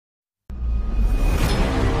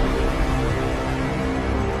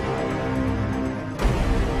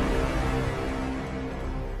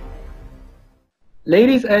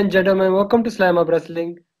Ladies and gentlemen, welcome to Slam Up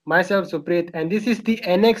Wrestling. Myself Supreet, and this is the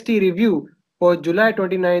NXT review for July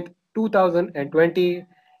 29th, 2020.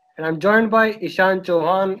 And I'm joined by Ishan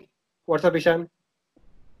Chauhan. What's up, Ishan?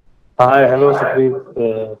 Hi, hello,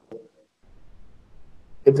 Supreet.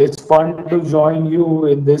 It's fun to join you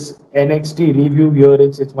in this NXT review here.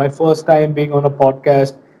 It's my first time being on a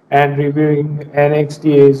podcast and reviewing NXT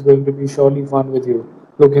is going to be surely fun with you.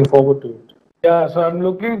 Looking forward to it. Yeah, so I'm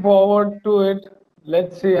looking forward to it.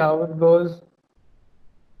 Let's see how it goes.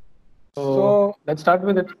 So So, let's start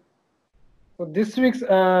with it. so this week's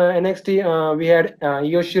NXT, we had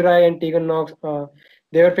Io Shirai and Tegan Knox.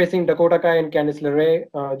 They were facing Dakota Kai and Candice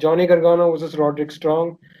LeRae. Johnny Gargano versus Roderick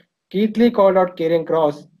Strong. Keith Lee called out Karrion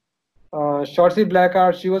Kross. Shotzi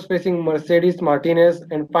Blackheart, she was facing Mercedes Martinez,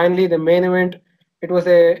 and finally the main event. It was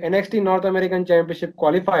a NXT North American Championship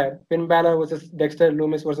qualifier: Finn Balor versus Dexter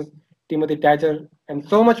Loomis versus Timothy Thatcher, and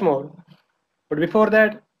so much more. But before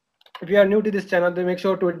that, if you are new to this channel, then make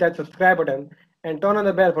sure to hit that subscribe button and turn on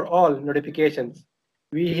the bell for all notifications.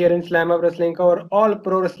 We here in Slam Up Wrestling cover all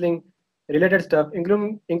pro wrestling related stuff,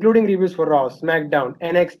 including reviews for Raw, SmackDown,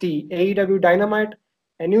 NXT, AEW Dynamite,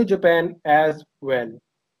 and New Japan as well.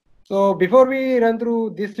 So before we run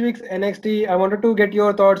through this week's NXT, I wanted to get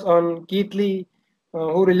your thoughts on Keith Lee,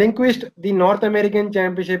 who relinquished the North American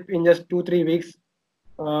Championship in just 2-3 weeks.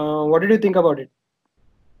 What did you think about it?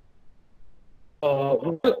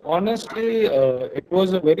 Honestly, it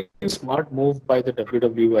was a very smart move by the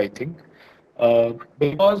WWE, I think,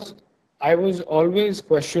 because I was always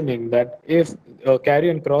questioning that if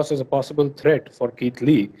Karrion Cross is a possible threat for Keith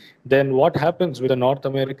Lee, then what happens with the North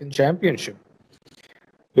American Championship?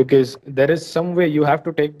 Because there is some way you have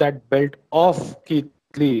to take that belt off Keith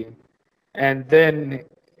Lee, and then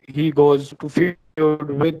he goes to feud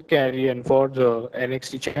with Karrion for the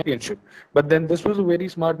NXT Championship. But then this was a very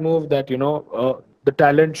smart move that the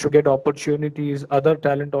talent should get opportunities, other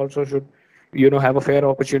talent also should have a fair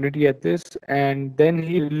opportunity at this, and then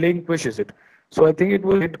he relinquishes it. So I think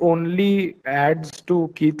it only adds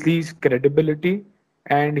to Keith Lee's credibility,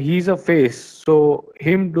 and he's a face. So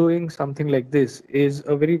him doing something like this is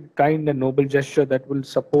a very kind and noble gesture that will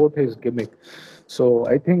support his gimmick. So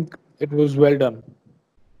I think it was well done.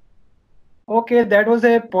 Okay, that was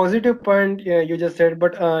a positive point you just said,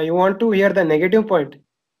 but you want to hear the negative point.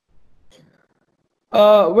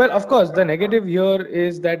 Well, of course, the negative here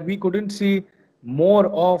is that we couldn't see more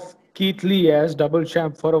of Keith Lee as double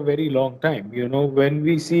champ for a very long time. When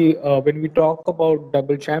we talk about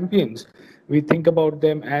double champions, we think about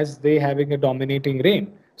them as they having a dominating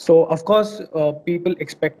reign. So, of course, people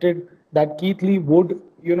expected that Keith Lee would,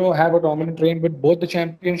 have a dominant reign with both the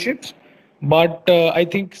championships. But I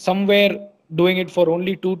think somewhere doing it for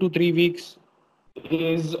only 2 to 3 weeks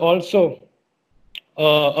is also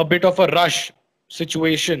a bit of a rush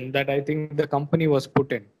situation that I think the company was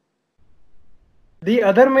put in. The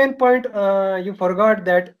other main point you forgot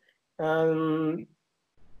that um,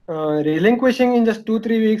 relinquishing in just 2-3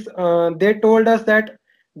 weeks, they told us that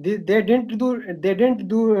they didn't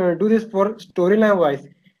do this for storyline wise.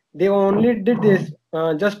 They only did this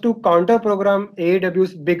just to counter program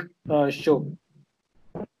AEW's big show.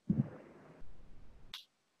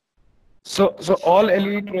 So all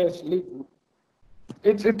elite wrestling,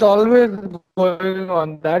 it's always going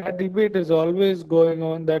on. That debate is always going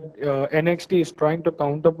on that NXT is trying to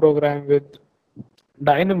counter program with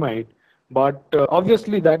Dynamite. But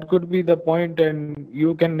obviously, that could be the point, and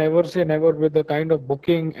you can never say never with the kind of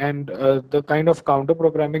booking and the kind of counter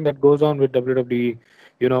programming that goes on with WWE.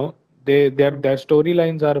 You know, their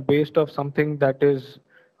storylines are based off something that is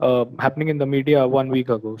happening in the media 1 week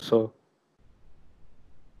ago. So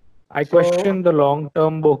I So question the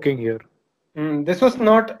long-term booking here. this was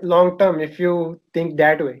not long term if you think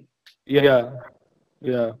that way. Yeah,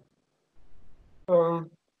 yeah. Um,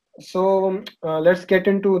 so let's get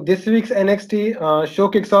into this week's NXT show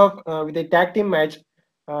kicks off with a tag team match.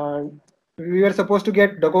 Uh, we were supposed to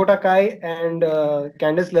get Dakota Kai and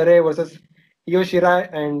Candice LeRae versus Io Shirai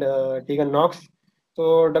and Tegan Knox.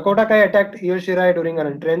 So Dakota Kai attacked Io Shirai during her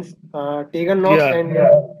entrance. Tegan Knox Yeah. and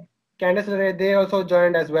Candice LeRae, they also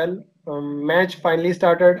joined as well. Match finally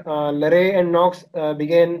started. LeRae and Knox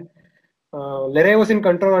began. LeRae was in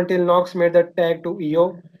control until Knox made the tag to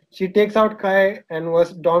Io. She takes out Kai and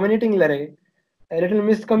was dominating LeRae. A little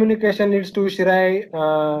miscommunication leads to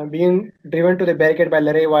Shirai being driven to the barricade by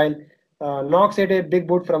LeRae while Knox hit a big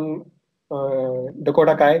boot from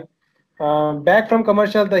Dakota Kai. Back from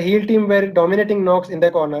commercial, the heel team were dominating Knox in the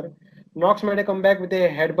corner. Knox made a comeback with a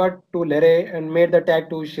headbutt to LeRae and made the tag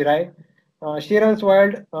to Shirai. She runs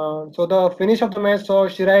wild. So the finish of the match saw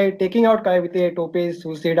Shirai taking out Kai with a tope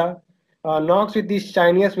suicida. Knox with the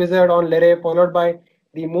shiniest wizard on Lere, followed by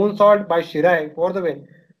the moonsault by Shirai for the win.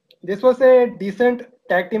 This was a decent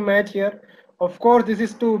tag team match here. Of course, this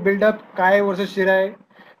is to build up Kai versus Shirai,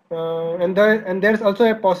 and there's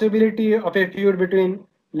also a possibility of a feud between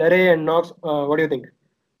Lere and Knox. What do you think?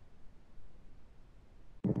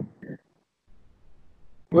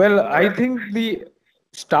 Well, I think the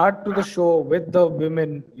start to the show with the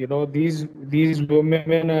women, these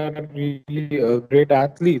women are really great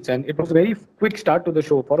athletes, and it was a very quick start to the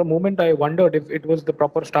show. For a moment, I wondered if it was the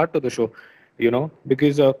proper start to the show,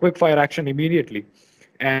 because quick fire action immediately,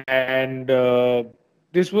 and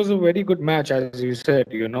this was a very good match, as you said.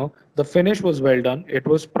 The finish was well done. It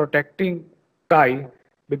was protecting Kai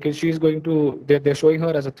because she's going to they're showing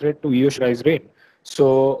her as a threat to Io Shirai's reign.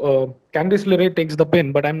 So Candice LeRae takes the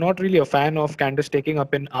pin, but I'm not really a fan of Candice taking a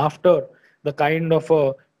pin after the kind of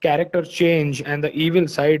character change and the evil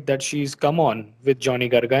side that she's come on with Johnny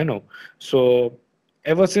Gargano. So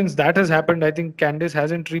ever since that has happened, I think Candice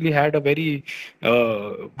hasn't really had a very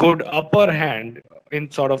good upper hand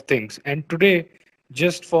in sort of things. And today,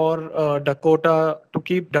 just for Dakota to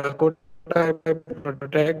keep Dakota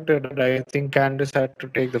protected, I think Candice had to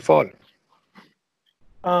take the fall.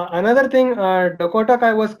 Another thing, Dakota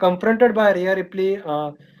Kai was confronted by Rhea Ripley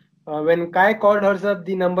when Kai called herself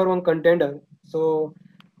the number one contender. So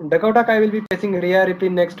Dakota Kai will be facing Rhea Ripley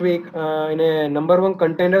next week in a number one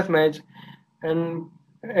contenders match, and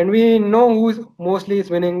we know who's mostly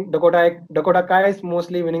is winning. Dakota Kai is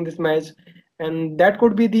mostly winning this match, and that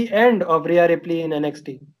could be the end of Rhea Ripley in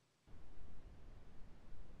NXT.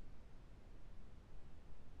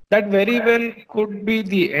 That very well could be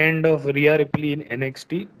the end of Rhea Ripley in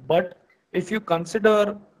NXT. But if you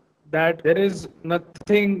consider that there is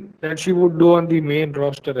nothing that she would do on the main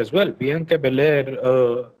roster as well, Bianca Belair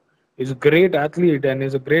is a great athlete and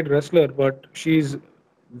is a great wrestler, but she's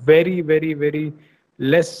very, very, very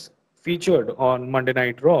less featured on Monday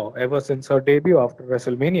Night Raw ever since her debut after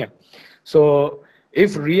WrestleMania. So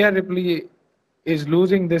if Rhea Ripley is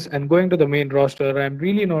losing this and going to the main roster, I'm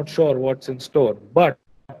really not sure what's in store. But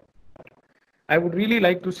I would really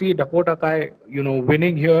like to see Dakota Kai,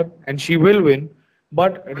 winning here, and she will win.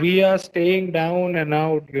 But Rhea staying down and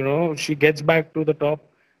out, she gets back to the top,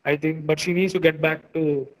 I think. But she needs to get back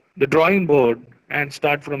to the drawing board and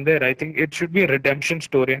start from there. I think it should be a redemption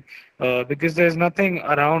story because there's nothing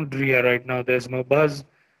around Rhea right now. There's no buzz,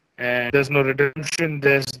 and there's no redemption.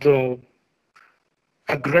 There's no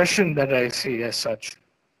aggression that I see as such.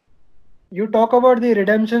 You talk about the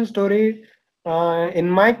redemption story. In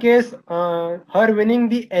my case, her winning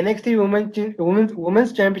the NXT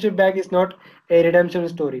Women's Championship back is not a redemption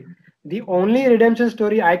story. The only redemption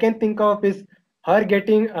story I can think of is her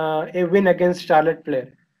getting a win against Charlotte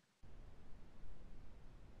Flair.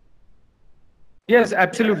 Yes,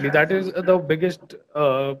 absolutely. That is the biggest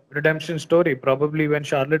redemption story. Probably when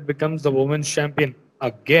Charlotte becomes the women's champion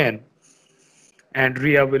again, and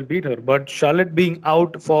Rhea will beat her. But Charlotte being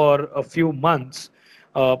out for a few months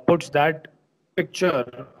puts that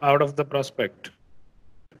picture out of the prospect.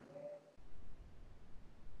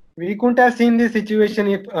 We couldn't have seen this situation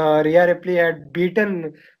if Rhea Ripley had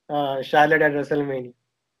beaten Charlotte at WrestleMania.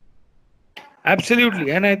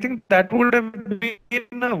 Absolutely, and I think that would have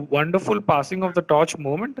been a wonderful passing of the torch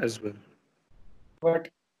moment as well. But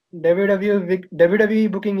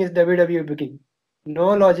WWE booking is WWE booking.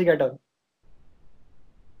 No logic at all.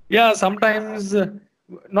 Yeah, sometimes,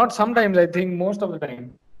 not sometimes, I think most of the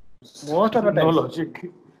times. No Most of the times. logic.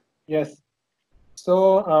 Yes.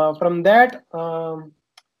 So from that,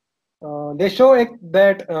 they show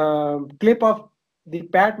that clip of the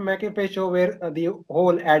Pat McAfee show where the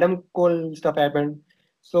whole Adam Cole stuff happened.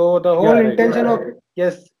 So the whole Yeah, right. intention of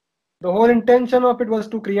yes, the whole intention of it was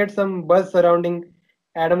to create some buzz surrounding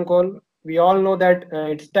Adam Cole. We all know that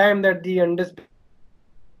it's time that the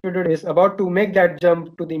Undisputed is about to make that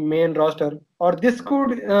jump to the main roster, or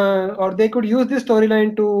or they could use this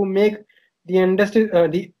storyline to make the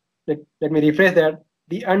let me rephrase that,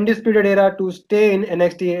 the Undisputed Era to stay in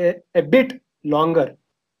NXT a bit longer.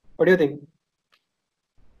 What do you think?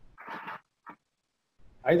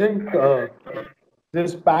 I think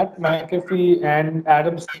this Pat McAfee and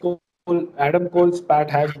Adam Cole's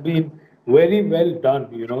Pat has been very well done.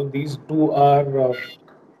 These two are.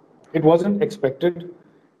 It wasn't expected,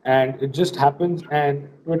 and it just happens. And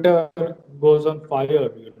Twitter goes on fire.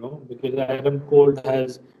 Because Adam Cole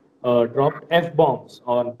has dropped f bombs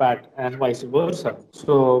on Pat and vice versa.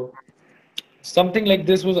 So something like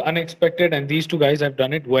this was unexpected, and these two guys have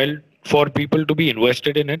done it well for people to be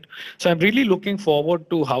invested in it. So I'm really looking forward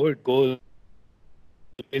to how it goes.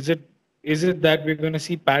 Is it that we're going to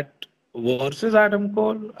see Pat versus Adam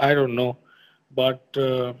Cole, I don't know, but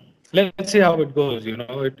let's see how it goes.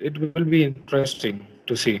 It will be interesting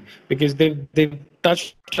to see because they've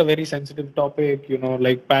touched a very sensitive topic.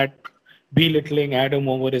 Like Pat belittling Adam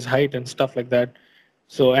over his height and stuff like that.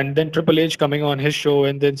 So and then Triple H coming on his show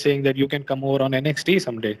and then saying that you can come over on NXT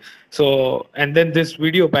someday. So and then this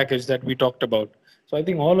video package that we talked about. So I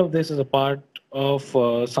think all of this is a part of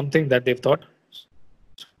something that they've thought.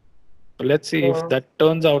 So let's see if that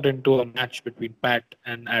turns out into a Uh, match between Pat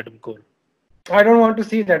and Adam Cole. I don't want to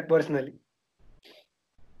see that personally.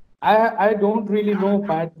 I don't really know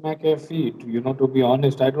Pat McAfee, to be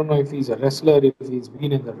honest. I don't know if he's a wrestler, if he's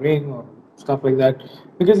been in the ring or stuff like that.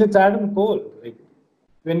 Because it's Adam Cole. Like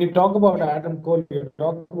when you talk about Adam Cole, you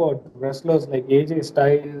talk about wrestlers like AJ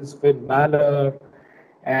Styles, Finn Balor,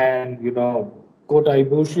 and Kota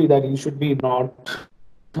Ibushi that he should be not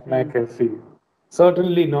Pat Hmm. McAfee.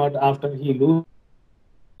 Certainly not after he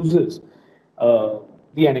loses the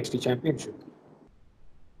NXT championship.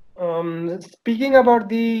 Speaking about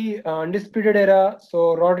the undisputed era,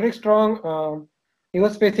 so Roderick Strong, he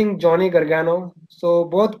was facing Johnny Gargano. So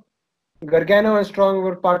both Gargano and Strong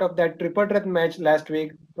were part of that triple threat match last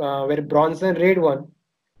week, where Bronson Reed won.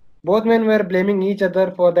 Both men were blaming each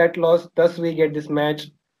other for that loss. Thus, we get this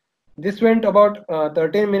match. This went about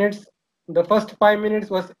 13 minutes. The first 5 minutes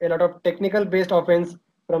was a lot of technical based offense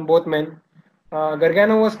from both men.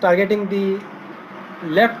 Gargano was targeting the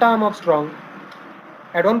left arm of Strong.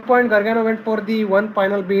 At one point, Gargano went for the one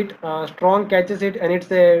final beat. Strong catches it and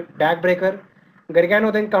it's a backbreaker.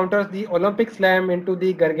 Gargano then counters the Olympic slam into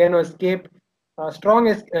the Gargano escape. Strong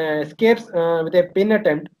escapes with a pin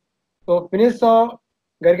attempt. So finish saw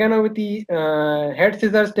Gargano with the head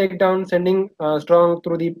scissors takedown, sending Strong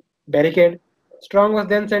through the barricade. Strong was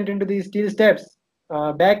then sent into the steel steps.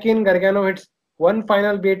 Back in, Gargano hits one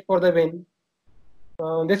final beat for the win.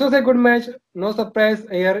 This was a good match. No surprise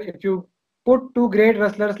here. If you put two great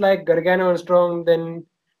wrestlers like Gargano and Strong, then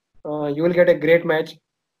you will get a great match.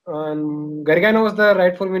 Gargano was the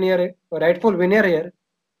rightful winner here.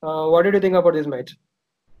 What did you think about this match?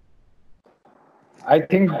 I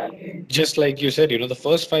think just like you said, the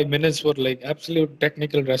first 5 minutes were like absolute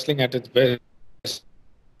technical wrestling at its best.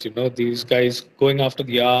 These guys going after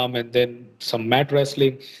the arm and then some mat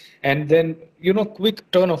wrestling and then, quick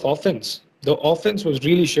turn of offense. The offense was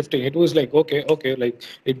really shifting. It was like, okay, like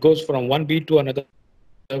it goes from one beat to another,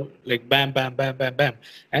 like bam, bam, bam, bam, bam.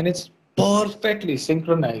 And it's perfectly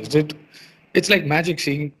synchronized. It's like magic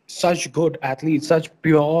seeing such good athletes, such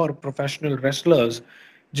pure professional wrestlers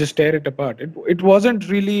just tear it apart. It wasn't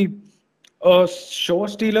really a show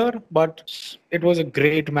stealer, but it was a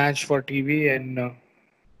great match for TV. And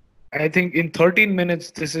I think in 13 minutes,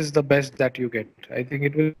 this is the best that you get. I think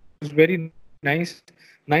it was very nice,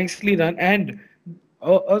 nicely done. And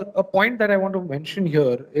a point that I want to mention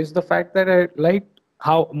here is the fact that I liked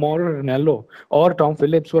how Mauro Ranallo or Tom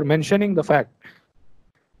Phillips were mentioning the fact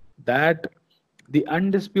that the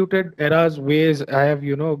undisputed era's ways have,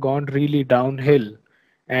 gone really downhill,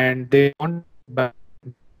 and they wanted to get back. They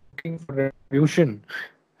were looking for retribution,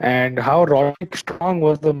 and how Roderick Strong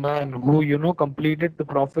was the man who, completed the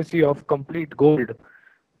prophecy of complete gold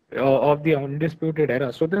of the undisputed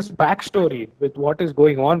era. So this backstory with what is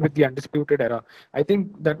going on with the undisputed era, I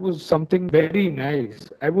think that was something very nice.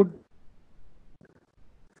 I would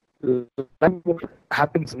like to see what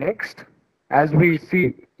happens next, as we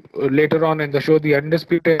see later on in the show. The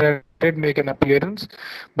undisputed era did make an appearance,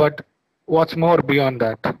 but what's more beyond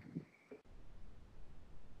that?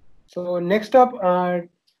 So next up,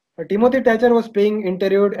 Timothy Thatcher was being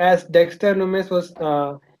interviewed as Dexter Lumis was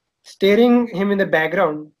staring him in the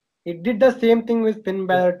background. He did the same thing with Finn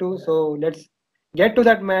Balor too. So let's get to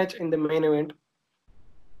that match in the main event.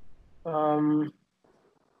 Um,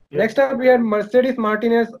 Next up, we had Mercedes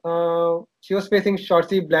Martinez. She was facing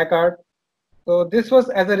Shotzi Blackheart. So this was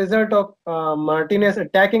as a result of Martinez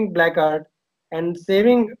attacking Blackheart and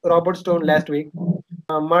saving Robert Stone last week.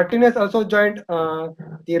 Martinez also joined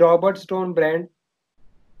the Robert Stone brand.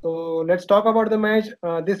 So let's talk about the match.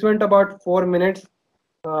 This went about 4 minutes.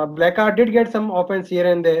 Blackheart did get some offense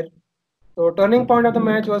here and there. So turning point of the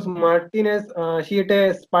match was Martinez. She hit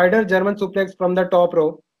a spider German suplex from the top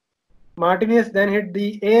rope. Martinez then hit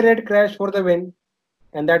the air raid crash for the win,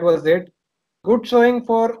 and that was it. Good showing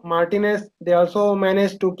for Martinez. They also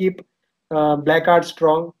managed to keep Blackheart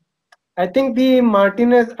strong. I think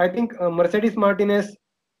Mercedes Martinez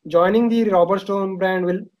joining the Robert Stone brand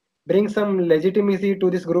will bring some legitimacy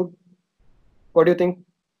to this group. What do you think?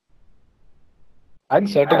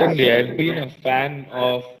 Certainly, I've been a fan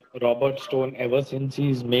of Robert Stone ever since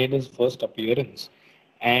he's made his first appearance.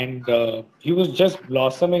 and he was just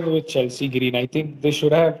blossoming with Chelsea Green. I think they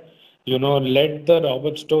should have, let the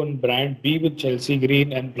Robert Stone brand be with Chelsea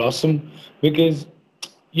Green and blossom, because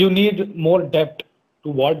you need more depth to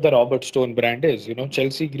what the Robert Stone brand is.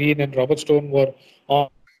 Chelsea Green and Robert Stone were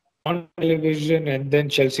on television, and then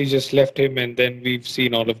Chelsea just left him, and then we've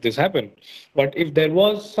seen all of this happen. But if there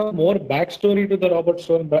was some more backstory to the Robert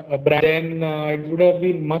Stone brand, then it would have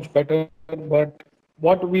been much better. But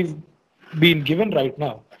what we've been given right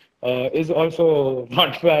now is also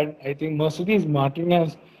not bad. I think Mercedes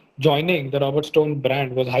Martinez joining the Robert Stone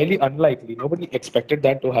brand was highly unlikely. Nobody expected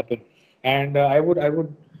that to happen, and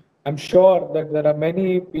I'm sure that there are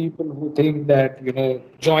many people who think that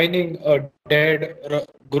joining a dead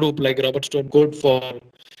group like Robert Stone good for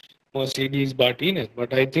Mercedes Martinez,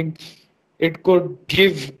 but I think it could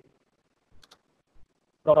give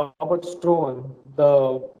Robert Stone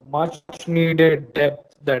the much needed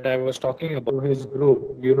depth that I was talking about to his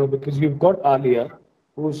group, because you've got Alia,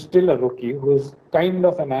 who's still a rookie, who's kind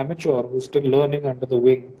of an amateur, who's still learning under the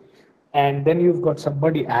wing. And then you've got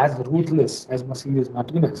somebody as ruthless as Mercedes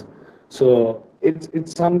Martinez. So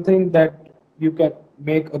it's something that you can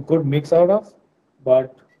make a good mix out of.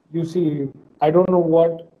 But you see, I don't know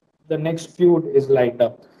what the next feud is lined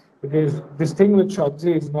up, because this thing with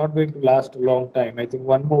Shotzi is not going to last a long time. I think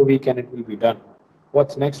one more week and it will be done.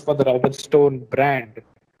 What's next for the Robert Stone brand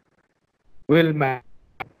will matter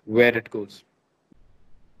where it goes.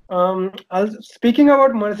 Speaking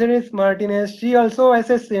about Mercedes Martinez, she also has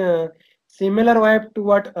a similar vibe to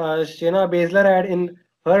what Shayna Baszler had in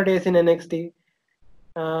her days in NXT.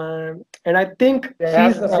 And I think They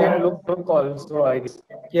have she's the same look also, I guess.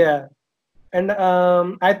 yeah, and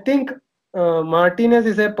I think Martinez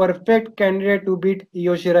is a perfect candidate to beat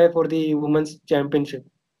Io Shirai for the women's championship.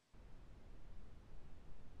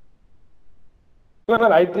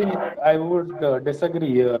 Well, I think I would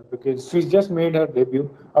disagree here because she's just made her debut.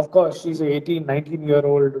 Of course, she's an 18,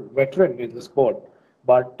 19-year-old veteran in the sport.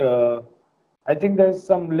 But I think there's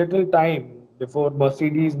some little time before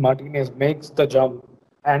Mercedes Martinez makes the jump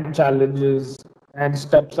and challenges and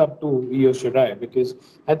steps up to Io Shirai, because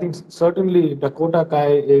I think certainly Dakota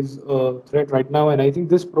Kai is a threat right now. And I think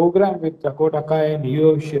this program with Dakota Kai and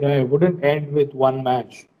Io Shirai wouldn't end with one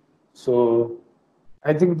match. So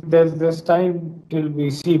I think there's time till we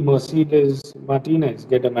see Mercedes Martinez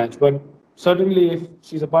get a match. But certainly, if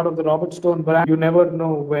she's a part of the Robert Stone brand, you never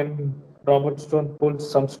know when Robert Stone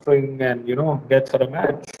pulls some string and gets her a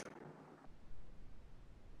match.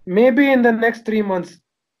 Maybe in the next 3 months.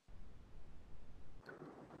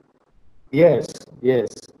 Yes, yes.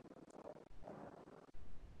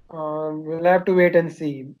 We'll have to wait and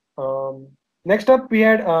see. Next up, we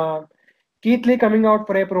had Keith Lee coming out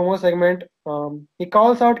for a promo segment. He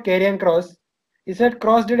calls out Karrion Kross. He said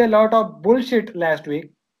Kross did a lot of bullshit last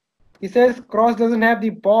week. He says Kross doesn't have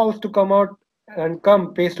the balls to come out and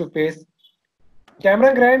come face to face.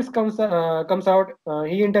 Cameron Grimes comes out.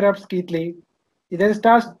 He interrupts Keith Lee. He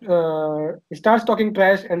starts talking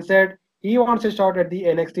trash and said he wants a shot at the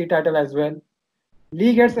NXT title as well.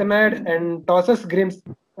 Lee gets annoyed and tosses Grimes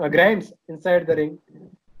inside the ring.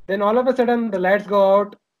 Then all of a sudden the lights go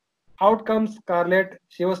out. Out comes Scarlett.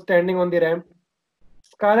 She was standing on the ramp.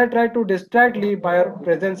 Scarlett tried to distract Lee by her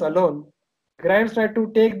presence alone. Grimes tried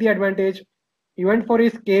to take the advantage. He went for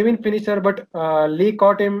his cave-in finisher, but Lee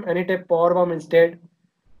caught him and hit a powerbomb instead.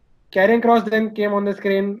 Karrion Kross then came on the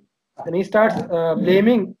screen and he starts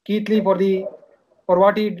blaming Keith Lee for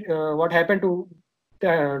what happened to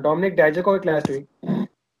Dominic Dijakovic last week.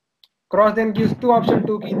 Kross then gives two options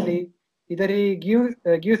to Keith Lee. Either he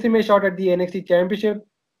gives him a shot at the NXT Championship,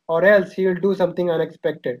 or else he will do something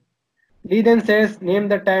unexpected. Lee then says, "Name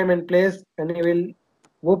the time and place, and he will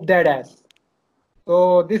whoop that ass."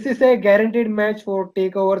 So this is a guaranteed match for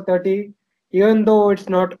Takeover 30, even though it's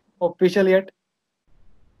not official yet.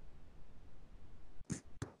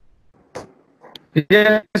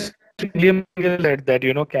 Yes, even William Regal said that,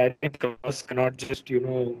 Karrion Kross cannot just,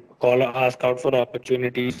 ask out for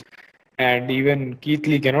opportunities. And even Keith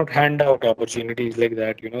Lee cannot hand out opportunities like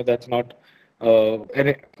that. That's not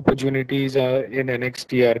any opportunities in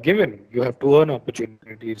NXT are given. You have to earn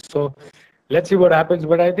opportunities. So let's see what happens.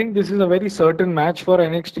 But I think this is a very certain match for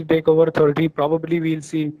NXT Takeover 30. Probably we'll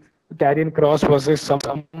see Karrion Kross versus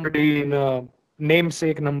somebody in a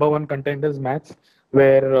namesake number one contenders match,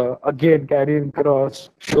 where again Karrion Kross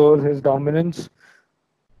shows his dominance.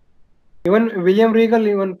 Even William Regal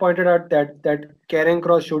even pointed out that Karrion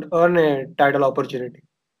Kross should earn a title opportunity.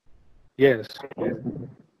 Yes.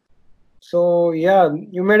 So yeah,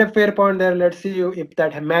 you made a fair point there. Let's see if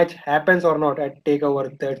that match happens or not at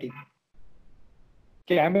Takeover 30.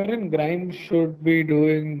 Cameron Grimes should be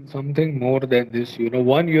doing something more than this.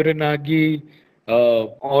 One Uranagi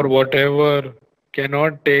or whatever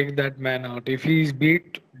cannot take that man out. If he's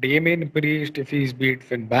beat Damien Priest, if he's beat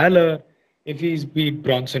Finn Balor, if he's beat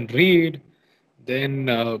Bronson Reed, then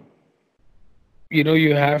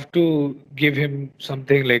you have to give him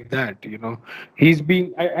something like that. He's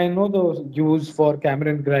being. I know the use for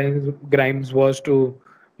Cameron Grimes was to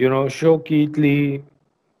show Keith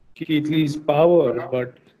Lee's power,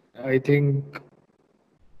 but I think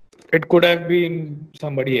it could have been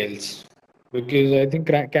somebody else because I think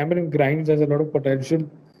Cameron Grimes has a lot of potential,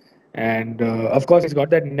 and of course he's got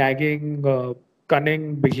that nagging,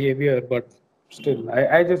 cunning behavior. But still,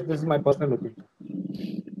 I just this is my personal opinion.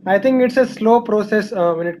 I think it's a slow process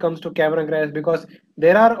when it comes to Cameron Grimes because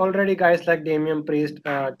there are already guys like Damian Priest,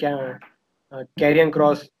 Karrion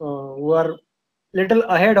Kross, who are little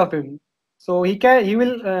ahead of him. So he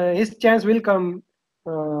will, his chance will come.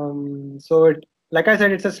 Like I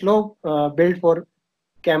said, it's a slow build for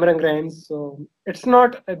Cameron Grimes. So it's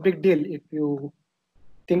not a big deal if you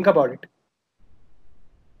think about it.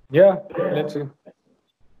 Yeah, let's see.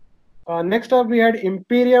 Next up, we had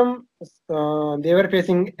Imperium. They were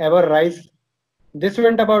facing Ever Rise. This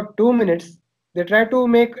went about 2 minutes. They tried to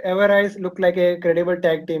make Ever Rise look like a credible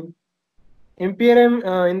tag team. Imperium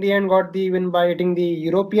in the end got the win by hitting the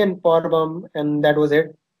European powerbomb, and that was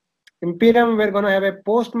it. Imperium were gonna have a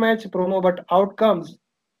post-match promo, but out comes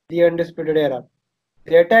the Undisputed Era.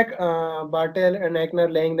 They attack Bartel and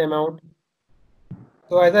Eichner, laying them out.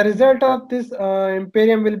 So as a result of this,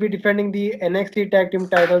 Imperium will be defending the NXT Tag Team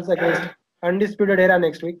titles against Undisputed Era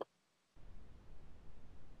next week.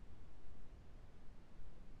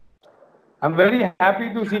 I'm very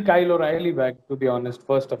happy to see Kyle O'Reilly back. To be honest,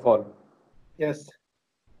 first of all. Yes.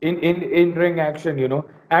 In ring action,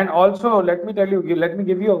 and also let me tell you, let me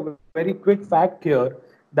give you a very quick fact here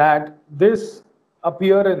that this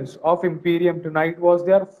appearance of Imperium tonight was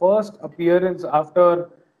their first appearance after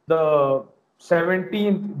the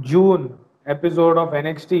 17th June episode of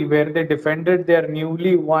NXT where they defended their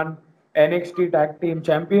newly won NXT Tag Team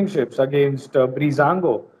Championships against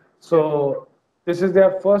Breezango. So this is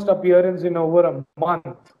their first appearance in over a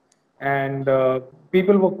month, and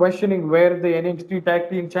people were questioning where the NXT Tag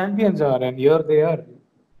Team Champions are, and here they are.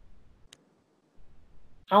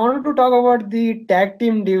 I wanted to talk about the tag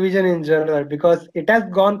team division in general because it has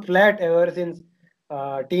gone flat ever since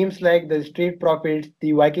teams like the Street Profits,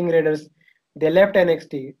 the Viking Raiders, they left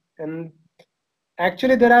NXT. And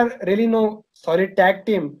actually, there are really no solid tag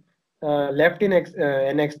team left in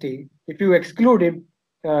NXT if you exclude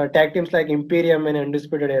tag teams like Imperium and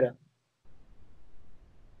Undisputed Era.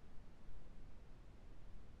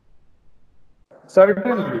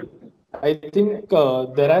 Certainly. I think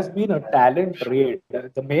there has been a talent raid.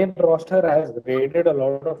 The main roster has raided a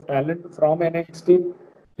lot of talent from NXT.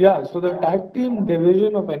 Yeah, so the tag team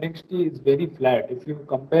division of NXT is very flat. If you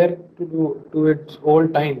compare to its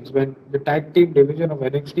old times when the tag team division of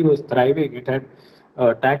NXT was thriving, it had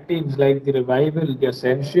tag teams like the Revival, the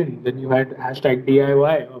Ascension. Then you had hashtag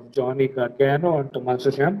DIY of Johnny Gargano and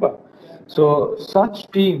Tommaso Ciampa. So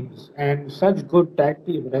such teams and such good tag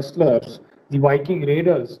team wrestlers, the Viking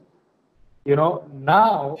Raiders,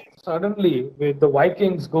 now suddenly with the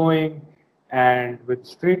Vikings going and with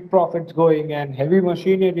Street Profits going and Heavy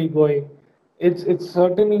Machinery going, it's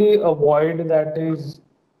certainly a void that is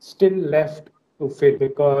still left to fill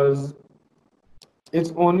because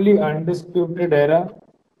it's only Undisputed Era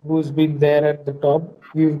who's been there at the top.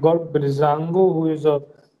 We've got Brizango, who is a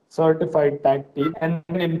certified tag team, and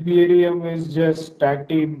then Imperium is just tag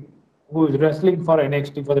team who is wrestling for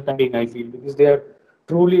NXT for the time being, I feel, because they are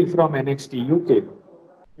truly from NXT UK.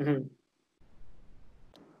 Mhm.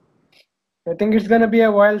 I think it's gonna be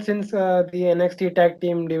a while since the NXT tag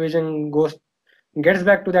team division gets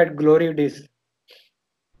back to that glory days.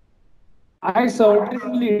 I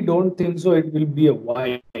certainly don't think so. It will be a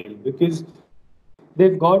while because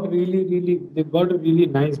they've got a really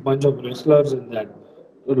nice bunch of wrestlers in that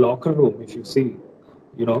locker room. If you see,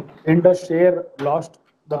 Indus Share lost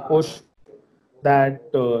the push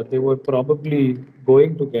that they were probably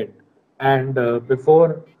going to get, and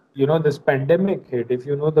before this pandemic hit, if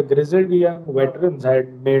the grizzled young veterans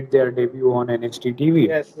had made their debut on NXT TV,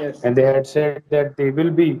 Yes, yes. and they had said that they will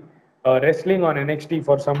be wrestling on NXT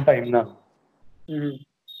for some time now. Mhm.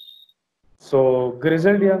 So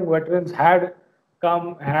grizzled young veterans had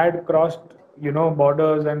crossed,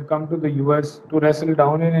 borders and come to the US to wrestle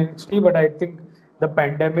down in NXT, but I think the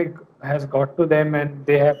pandemic has got to them and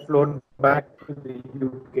they have flown back to the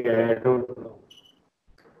UK. I don't know.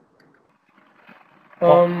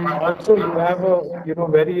 Um, Also, you have a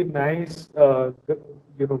very nice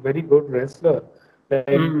very good wrestler like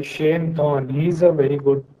mm, Shane Thorne. He's a very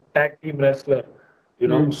good tag team wrestler.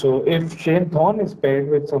 mm. So if Shane Thorne is paired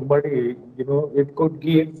with somebody, it could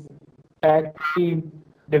give tag team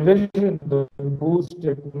division the boost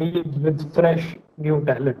it needs with fresh new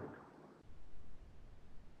talent.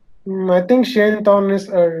 I think Shane Thorne is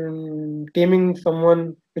teaming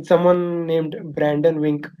someone with someone named Brandon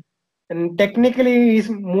Wink, and technically he's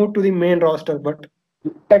moved to the main roster, but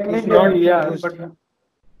he's not Technically, yeah, used. but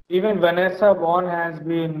even Vanessa Vaughn has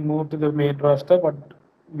been moved to the main roster, but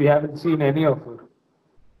we haven't seen any of her.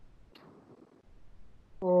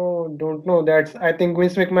 Oh, don't know. That's I think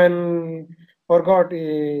Vince McMahon forgot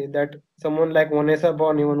that someone like Vanessa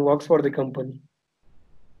Bond even works for the company.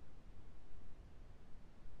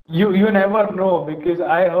 You never know because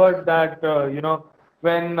I heard that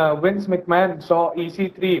when Vince McMahon saw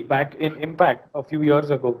EC3 back in Impact a few years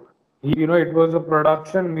ago, it was a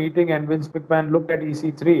production meeting and Vince McMahon looked at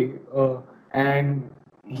EC3 and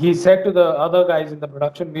he said to the other guys in the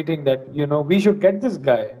production meeting that we should get this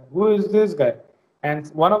guy. Who is this guy? And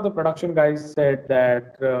one of the production guys said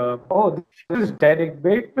that oh, this is Derek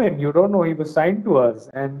Bateman. You don't know he was signed to us.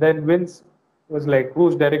 And then Vince was like,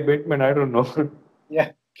 who's Derek Bateman? I don't know.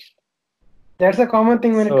 Yeah, that's a common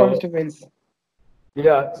thing when it comes So to Vince.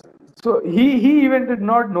 yeah, so he even did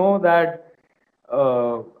not know that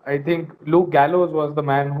I think Luke Gallows was the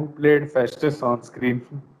man who played Festus on screen.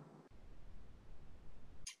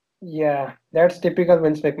 Yeah, that's typical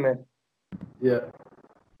Vince McMahon. Yeah.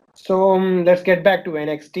 So let's get back to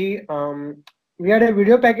NXT. We had a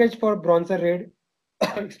video package for Bronson Reed.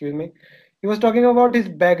 Excuse me. He was talking about his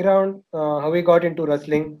background, how he got into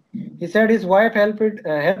wrestling. He said his wife helped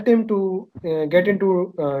him to get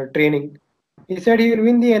into training. He said he will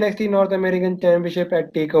win the NXT North American Championship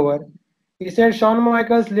at TakeOver. He said Shawn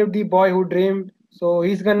Michaels lived the boy who dreamed, so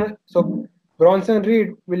Bronson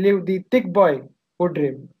Reed will live the thick boy who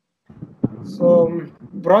dreamed. So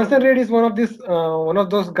Bronson Reed is one of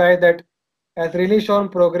those guys that has really shown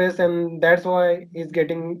progress, and that's why he's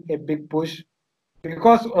getting a big push.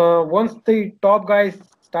 Because once the top guys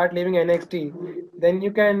start leaving NXT, then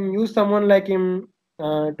you can use someone like him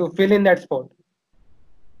to fill in that spot.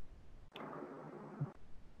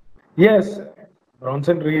 Yes,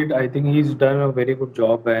 Bronson Reed, I think he's done a very good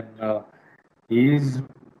job and he's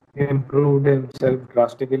improved himself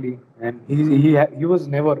drastically. And he was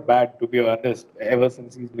never bad, to be honest, ever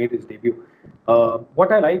since he's made his debut.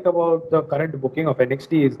 What I like about the current booking of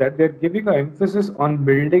NXT is that they're giving an emphasis on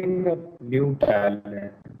building up new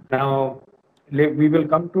talent. Now, we will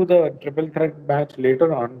come to the triple threat match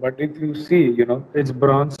later on, but if you see, it's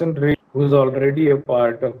Bronson Reed who's already a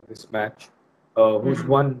part of this match, who's Mhm.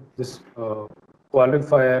 won this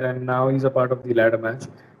qualifier, and now he's a part of the ladder match.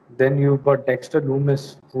 Then you've got Dexter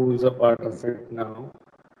Loomis, who's a part of it now.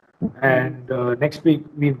 Mhm. And next week,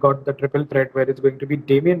 we've got the triple threat where it's going to be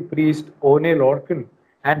Damian Priest, O'Neil Lorcan,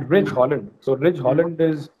 and Ridge Mhm. Holland. So, Ridge Mhm. Holland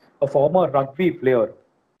is a former rugby player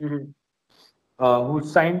Mhm.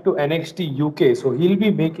 who's signed to NXT UK. So he'll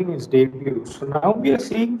be making his debut. So now we are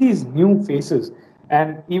seeing these new faces.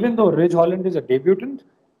 And even though Ridge Holland is a debutant,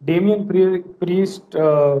 Priest,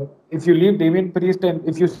 if you leave Damian Priest and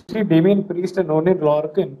if you see Damian Priest and Onen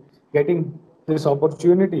Lorcan getting this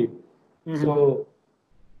opportunity, Mhm. so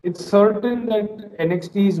it's certain that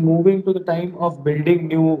NXT is moving to the time of building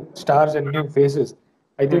new stars and new faces.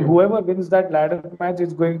 I think Mhm. whoever wins that ladder match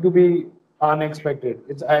is going to be unexpected.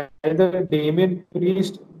 It's either Damien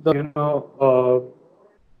Priest, the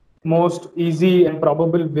most easy and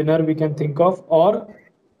probable winner we can think of, or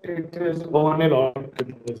it is Owen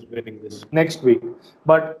Lorcan who is winning this next week.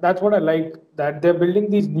 But that's what I like, that they're building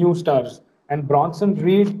these new stars. And Bronson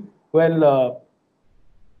Reed, well,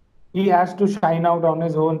 he has to shine out on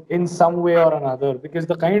his own in some way or another because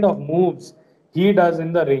the kind of moves he does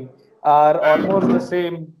in the ring are almost the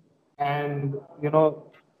same, and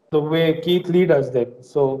the way Keith Lee does them.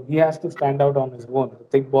 So he has to stand out on his own. The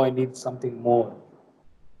thick boy needs something more.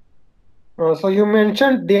 So you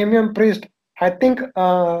mentioned Damian Priest. I think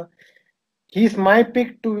he's my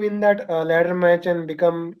pick to win that ladder match and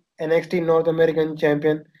become NXT North American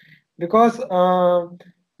champion because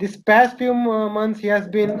this past few months he has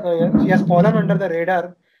fallen under the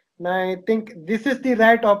radar, and I think this is the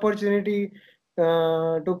right opportunity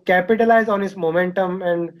to capitalize on his momentum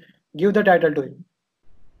and give the title to him.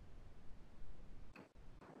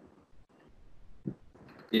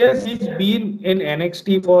 Yes, he's been in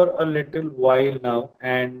NXT for a little while now,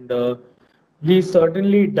 and he's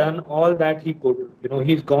certainly done all that he could.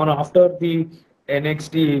 He's gone after the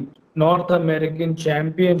NXT. North American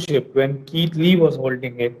Championship when Keith Lee was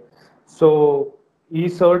holding it. So he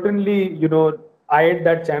certainly, eyed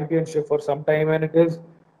that championship for some time, and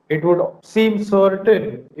it would seem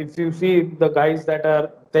certain if you see the guys that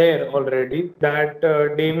are there already that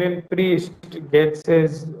Damien Priest gets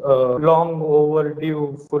his long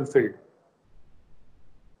overdue fulfilled.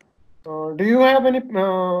 Do you have any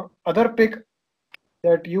other pick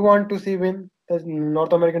that you want to see win the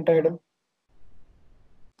North American title?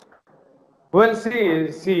 Well,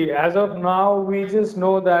 see, as of now, we just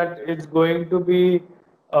know that it's going to be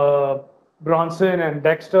uh, Bronson and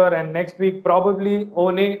Dexter, and next week probably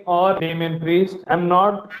One or Damian Priest. I'm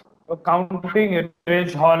not counting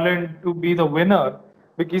Ridge Holland to be the winner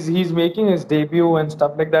because he's making his debut and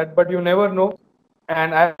stuff like that, but you never know.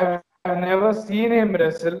 And I've never seen him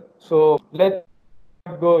wrestle, so let's see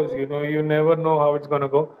how it goes. You never know how it's gonna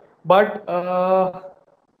go. But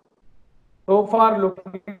so far,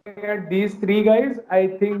 looking at these three guys, I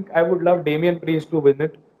think I would love Damian Priest to win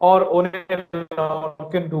it or Oni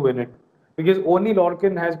Lorcan to win it. Because Oni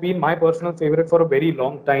Lorcan has been my personal favorite for a very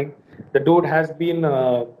long time. The dude has been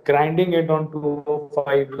grinding it on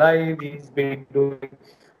 205 Live. He's been doing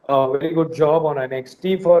a very good job on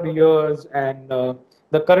NXT for years. And the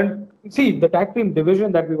the tag team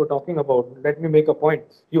division that we were talking about, let me make a point.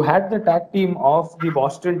 You had the tag team of the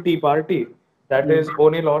Boston Tea Party. That is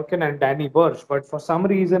Oni Lorcan Mm. and Danny Burch. But for some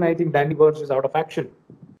reason, I think Danny Burch is out of action.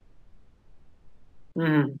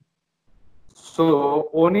 Mhm. So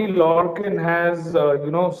Oni Lorcan has,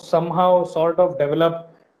 somehow sort of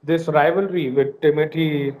developed this rivalry with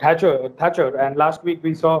Timothy Thatcher, and last week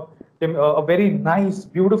we saw a very nice,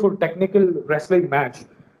 beautiful technical wrestling match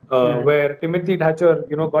Mhm. where Timothy Thatcher,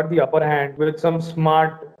 got the upper hand with some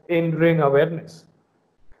smart in-ring awareness.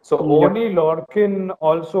 So Yep. Oni Lorcan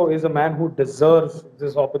also is a man who deserves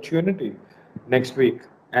this opportunity next week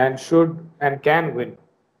and should and can win.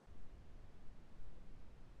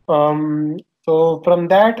 So from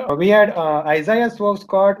that, we had Isaiah Swerve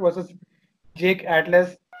Scott versus Jake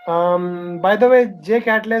Atlas. By the way, Jake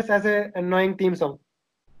Atlas has a annoying theme song.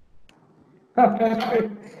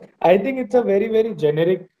 I think it's a very, very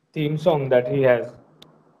generic theme song that he has.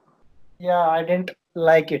 Yeah, I didn't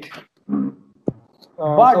like it.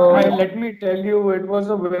 But So let me tell you, it was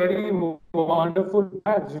a very wonderful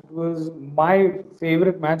match. It was my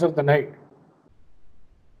favorite match of the night.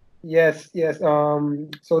 yes, yes.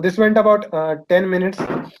 So this went about 10 minutes.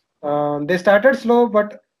 They started slow,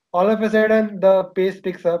 but all of a sudden the pace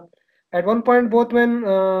picks up. At one point, both men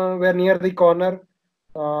were near the corner.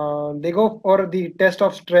 They go for the test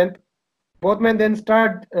of strength. Both men then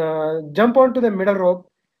start jump onto the middle rope.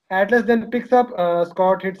 Atlas then picks up.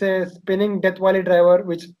 Scott hits a spinning Death Valley driver,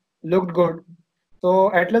 which looked good.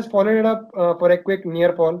 So Atlas followed it up for a quick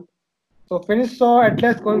near fall. So finish saw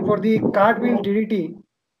Atlas going for the cartwheel DDT.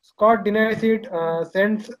 Scott denies it,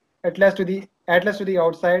 sends Atlas to the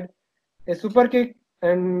outside. A super kick,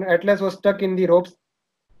 and Atlas was stuck in the ropes.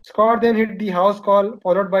 Scott then hit the house call,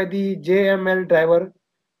 followed by the JML driver,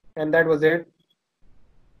 and that was it.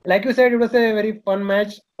 Like you said, it was a very fun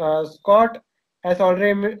match. Scott has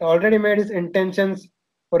already made his intentions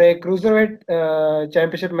for a cruiserweight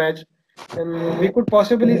championship match, and we could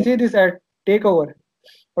possibly see this at Takeover.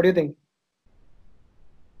 What do you think?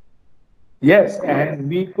 Yes, and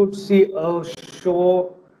we could see a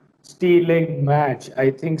show stealing match. I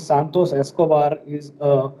think Santos Escobar is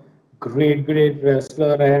a great, great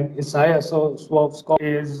wrestler, and Isaiah Swerve Scott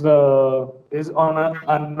is on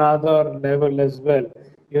another level as well.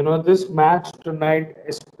 This match tonight,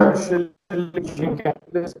 especially Jake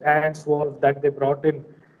Atlas and Swerve that they brought in,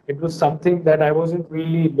 it was something that I wasn't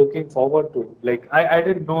really looking forward to. Like I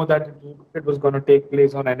didn't know that it was going to take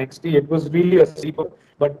place on NXT. It was really a sleeper,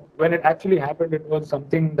 but when it actually happened, it was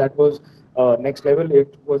something that was next level.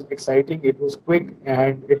 It was exciting. It was quick,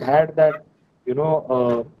 and it had that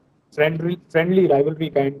friendly rivalry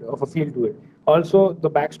kind of a feel to it. Also, the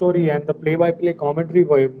backstory and the play-by-play commentary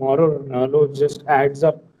by Mauro Ronaldo just adds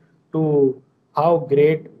up to how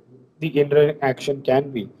great the in-ring action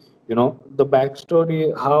can be. The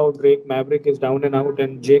backstory, how Drake Maverick is down and out,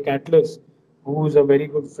 and Jake Atlas, who's a very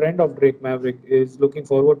good friend of Drake Maverick, is looking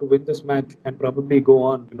forward to win this match and probably go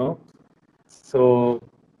on. So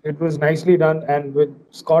it was nicely done, and with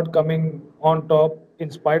Scott coming on top in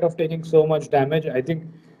spite of taking so much damage, I think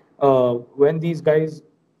when these guys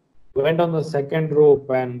went on the second rope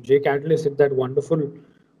and Jake Atlas hit that wonderful,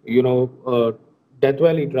 Death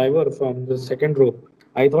Valley driver from the second rope,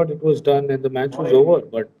 I thought it was done and the match was over.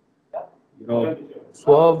 But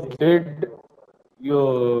Swerve did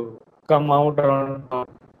come out on top.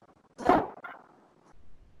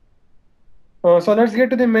 So let's get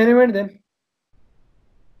to the main event then.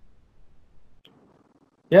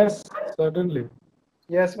 Yes, certainly.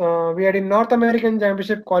 Yes, we had a North American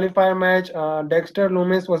Championship qualifier match. Dexter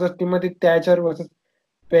Loomis versus Timothy Thatcher versus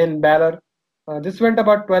Finn Balor. This went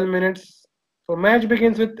about 12 minutes. So match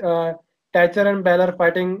begins with Thatcher and Balor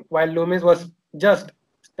fighting while Loomis was just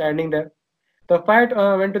standing there. The fight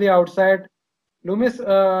went to the outside. Loomis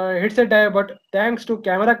hits a dive, but thanks to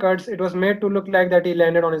camera cuts, it was made to look like that he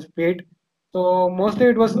landed on his feet. So mostly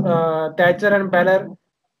it was Thatcher and Balor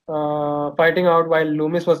fighting out while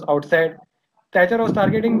Loomis was outside. Thatcher was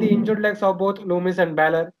targeting the injured legs of both Loomis and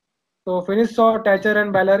Balor. So Finish saw Thatcher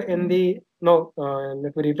and Balor in the no.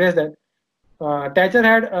 Let me rephrase that. Thatcher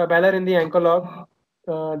had Balor in the ankle lock.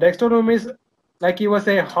 Dexter Loomis, like he was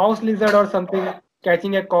a house lizard or something,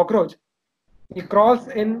 catching a cockroach. He crawls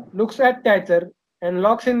in, looks at Thatcher, and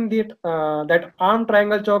locks in that arm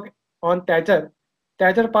triangle choke on Thatcher.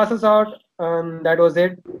 Thatcher passes out, and that was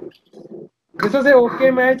it. This was a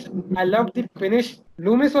okay match. I loved the finish.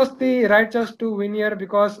 Loomis was the right choice to win here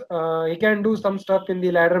because he can do some stuff in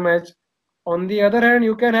the ladder match. On the other hand,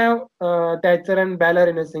 you can have Thatcher and Balor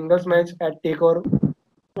in a singles match at TakeOver.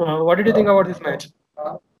 What did you think about this match?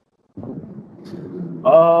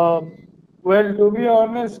 Um, well, to be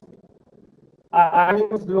honest, I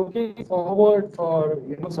was looking forward for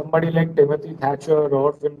somebody like Timothy Thatcher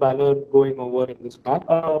or Finn Balor going over in this match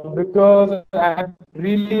because I'm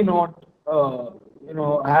really not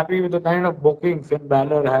happy with the kind of booking Finn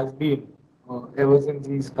Balor has been ever since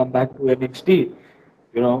he's come back to NXT.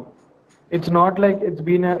 You know, it's not like it's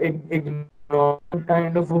been a ignorant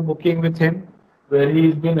kind of a booking with him where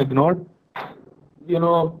he's been ignored. You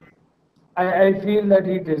know, I feel that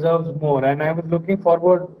he deserves more, and I was looking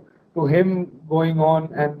forward to him going on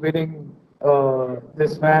and winning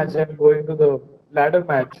this match and going to the ladder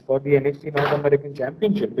match for the NXT North American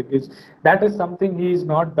Championship because that is something he's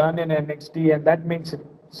not done in NXT, and that makes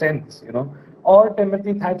sense. Or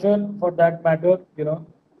Timothy Thatcher for that matter.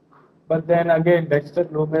 But then again, Dexter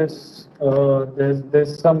Loomis,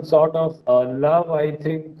 there's some sort of love I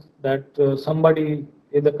think that somebody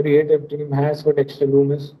in the creative team has for Dexter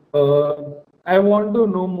Loomis. I want to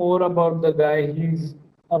know more about the guy.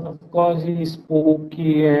 Of course, he's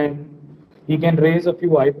spooky and he can raise a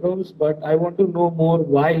few eyebrows, but I want to know more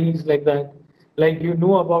why he's like that. Like you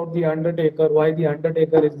know about the Undertaker, why the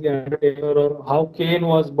Undertaker is the Undertaker, or how Kane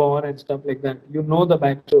was born and stuff like that. You know the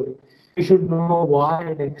backstory. You should know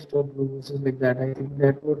why Dexter Loomis is like that. I think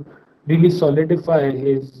that would really solidify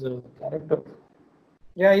his character.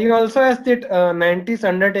 Yeah, he also has that 90s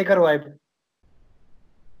Undertaker vibe.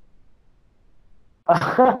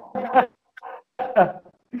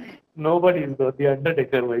 Nobody's got the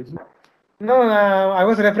Undertaker vibes. No, I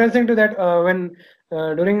was referencing to that when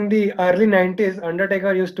during the early 90s,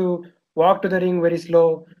 Undertaker used to walk to the ring very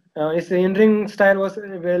slow. His in-ring style was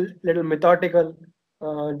well little methodical.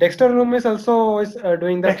 Dexter Loomis also is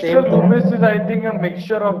doing the Dexter same thing. Loomis is, I think, a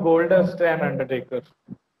mixture of Goldust and Undertaker.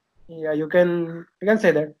 Yeah, you can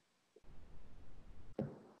say that.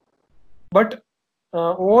 But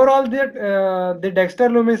overall, the Dexter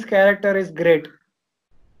Loomis character is great.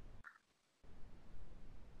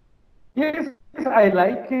 Yes, I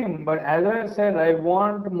like him, but as I said, I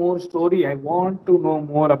want more story. I want to know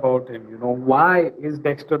more about him. Why is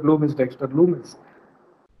Dexter Loomis Dexter Loomis?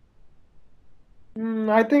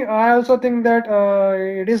 I also think that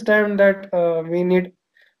it is time that we need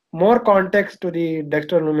more context to the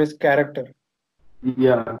Dexter Loomis character.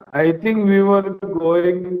 Yeah, I think we were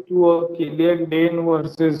going into a Killian Dane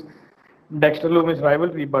versus Dexter Loomis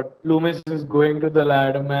rivalry, but Loomis is going to the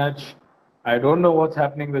ladder match. I don't know what's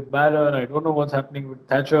happening with Balor. I don't know what's happening with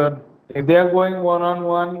Thatcher. If they are going one on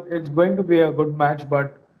one, it's going to be a good match,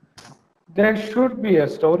 but there should be a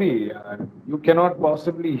story. You cannot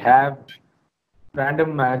possibly have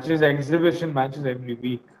random matches, exhibition matches every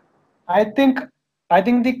week. I think I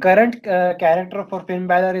think the current character for Finn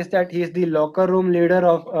Balor is that he is the locker room leader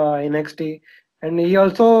of NXT, and he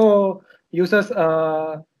also uses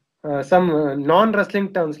some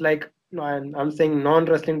non-wrestling terms like no, I'm saying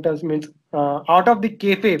non-wrestling terms means out of the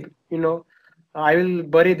kayfabe. I will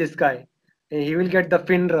bury this guy. He will get the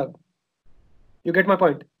Finn rub. You get my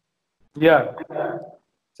point. Yeah.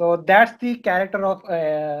 So that's the character of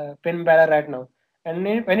Finn Balor right now. And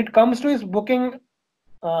when it comes to his booking,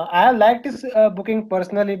 I have liked his booking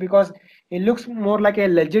personally because he looks more like a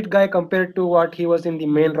legit guy compared to what he was in the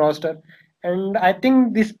main roster. And I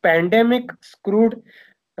think this pandemic screwed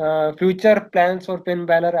future plans for Finn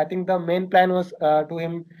Balor. I think the main plan was to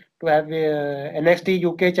him to have a NXT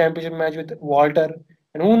UK Championship match with Walter.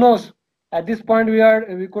 And who knows? At this point,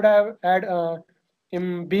 we could have had.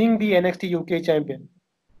 in being the NXT UK champion.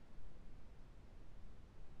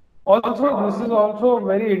 Also, this is also a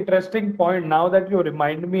very interesting point. Now that you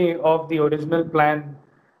remind me of the original plan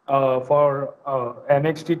for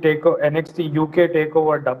NXT UK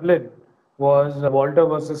Takeover Dublin was Walter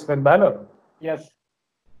versus Finn Balor. Yes.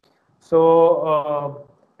 So,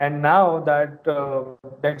 and now that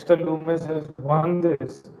Dexter Loomis has won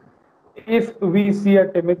this, if we see a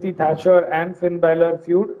Timothy Thatcher and Finn Balor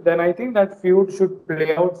feud, then I think that feud should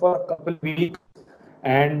play out for a couple weeks,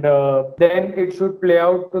 and then it should play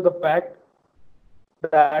out to the fact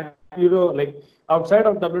that like outside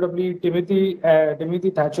of WWE, Timothy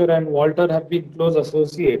Thatcher and Walter have been close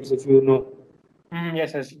associates, if you know.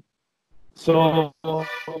 Yes, yes. So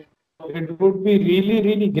it would be really,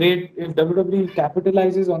 really great if WWE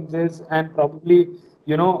capitalizes on this and probably,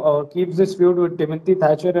 keeps this feud with Timothy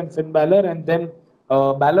Thatcher and Finn Balor, and then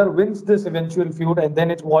Balor wins this eventual feud, and then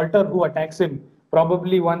it's Walter who attacks him,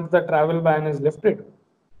 probably once the travel ban is lifted.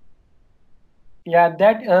 Yeah,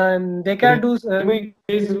 that they can do.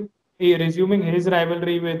 Resuming his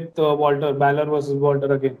rivalry with Walter, Balor versus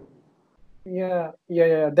Walter again. Yeah.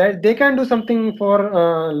 That they can do something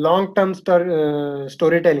for long-term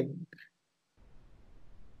storytelling.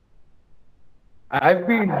 I've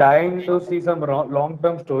been dying to see some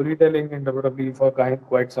long-term storytelling in WWE for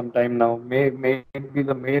quite some time now. May it be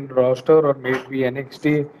the main roster or may it be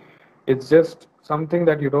NXT. It's just something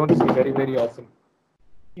that you don't see very, very often.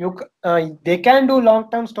 They can do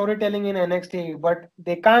long-term storytelling in NXT, but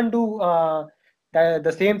they can't do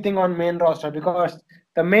the same thing on main roster because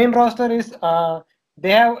the main roster is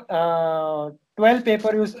they have 12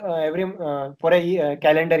 pay-per-views every for a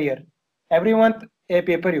calendar year, every month a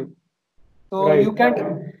pay-per-view. So you Right. can't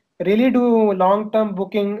really do long-term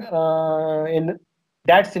booking in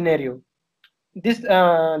that scenario. This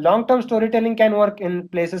long-term storytelling can work in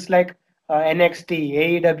places like NXT,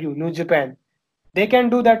 AEW, New Japan. They can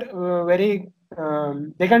do that very.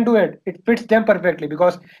 They can do it. It fits them perfectly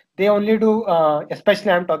because they only do.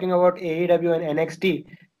 Especially, I'm talking about AEW and NXT.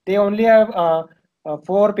 They only have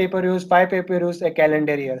four pay-per-views, five pay-per-views a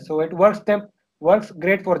calendar year. So it works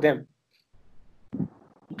great for them.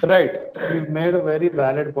 Right. You've made a very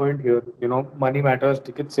valid point here. Money matters,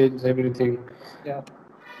 ticket sales, everything. Yeah.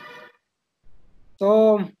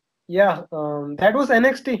 So yeah, that was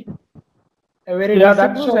NXT. A very Yeah,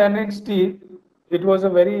 that decent was show. NXT. It was a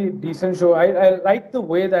very decent show. I like the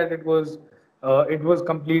way that it was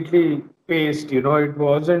completely paced. It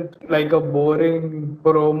wasn't like a boring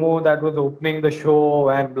promo that was opening the show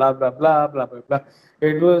and blah blah blah blah blah blah.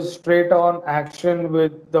 It was straight on action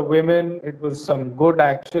with the women. It was some good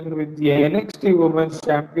action with the NXT Women's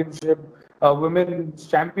Championship, Women's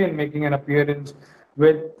Champion making an appearance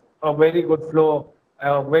with a very good flow,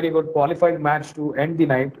 a very good qualified match to end the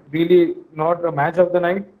night. Really, not a match of the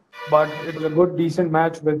night, but it was a good, decent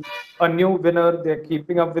match with a new winner. They're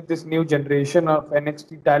keeping up with this new generation of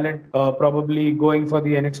NXT talent, probably going for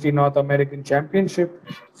the NXT North American Championship.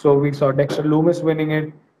 So we saw Dexter Loomis winning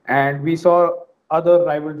it, and we saw other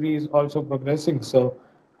rivalries also progressing. So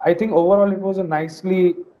I think overall it was a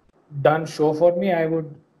nicely done show for me. I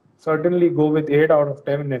would certainly go with 8 out of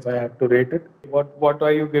 10 if I have to rate it. What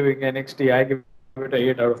are you giving NXT? I give it a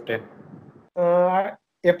 8 out of 10.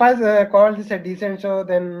 If I call this a decent show,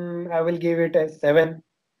 then I will give it a 7.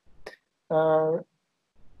 Uh,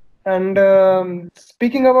 and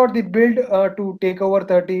speaking about the build to Takeover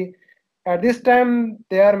 30, at this time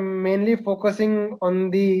they are mainly focusing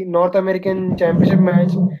on the North American Championship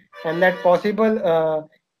match and that possible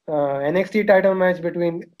NXT title match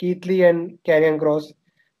between Keith Lee and Karrion Kross.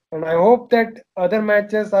 And I hope that other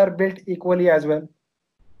matches are built equally as well.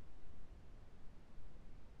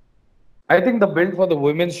 I think the build for the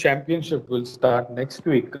women's championship will start next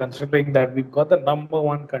week, considering that we've got the number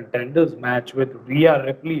one contenders match with Rhea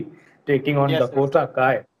Ripley taking on Yes, yes, Dakota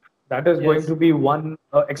Kai. That is going yes. to be one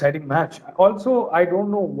exciting match. Also, I don't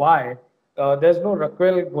know why there's no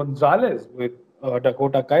Raquel Gonzalez with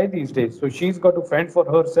Dakota Kai these days. So she's got to fend for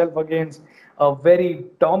herself against a very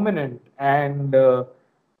dominant and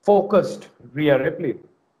focused Rhea Ripley.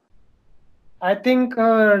 I think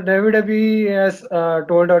WWE has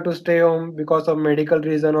told her to stay home because of medical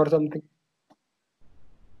reason or something.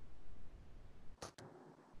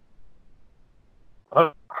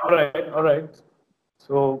 All right, all right.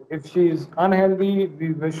 So if she's unhealthy,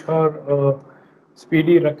 we wish her a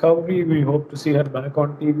speedy recovery. We hope to see her back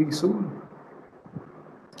on TV soon.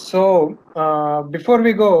 So before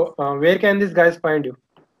we go, where can these guys find you?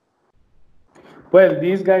 Well,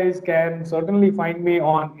 these guys can certainly find me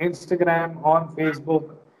on Instagram, on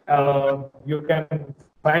Facebook. You can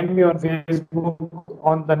Find me on Facebook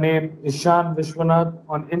on the name Ishan Vishwanath.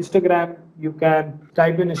 On Instagram, you can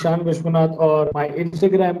type in Ishan Vishwanath, or my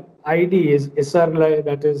Instagram ID is Isarlay,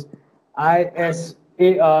 that is ISARLAYY.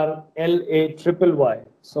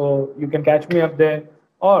 So you can catch me up there,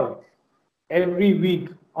 or every week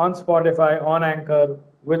on Spotify, on Anchor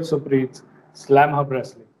with Supreet, Slam Hub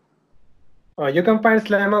Wrestling. You can find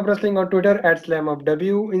Slam Up Wrestling on Twitter at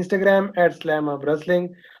SlamUpW, Instagram at SlamUp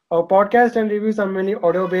Wrestling. Our podcast and reviews are mainly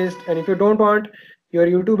audio based, and if you don't want your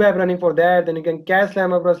YouTube app running for that, then you can catch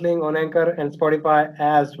Slam Up Wrestling on Anchor and Spotify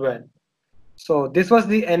as well. So this was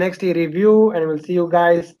the NXT review, and we'll see you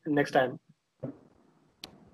guys next time.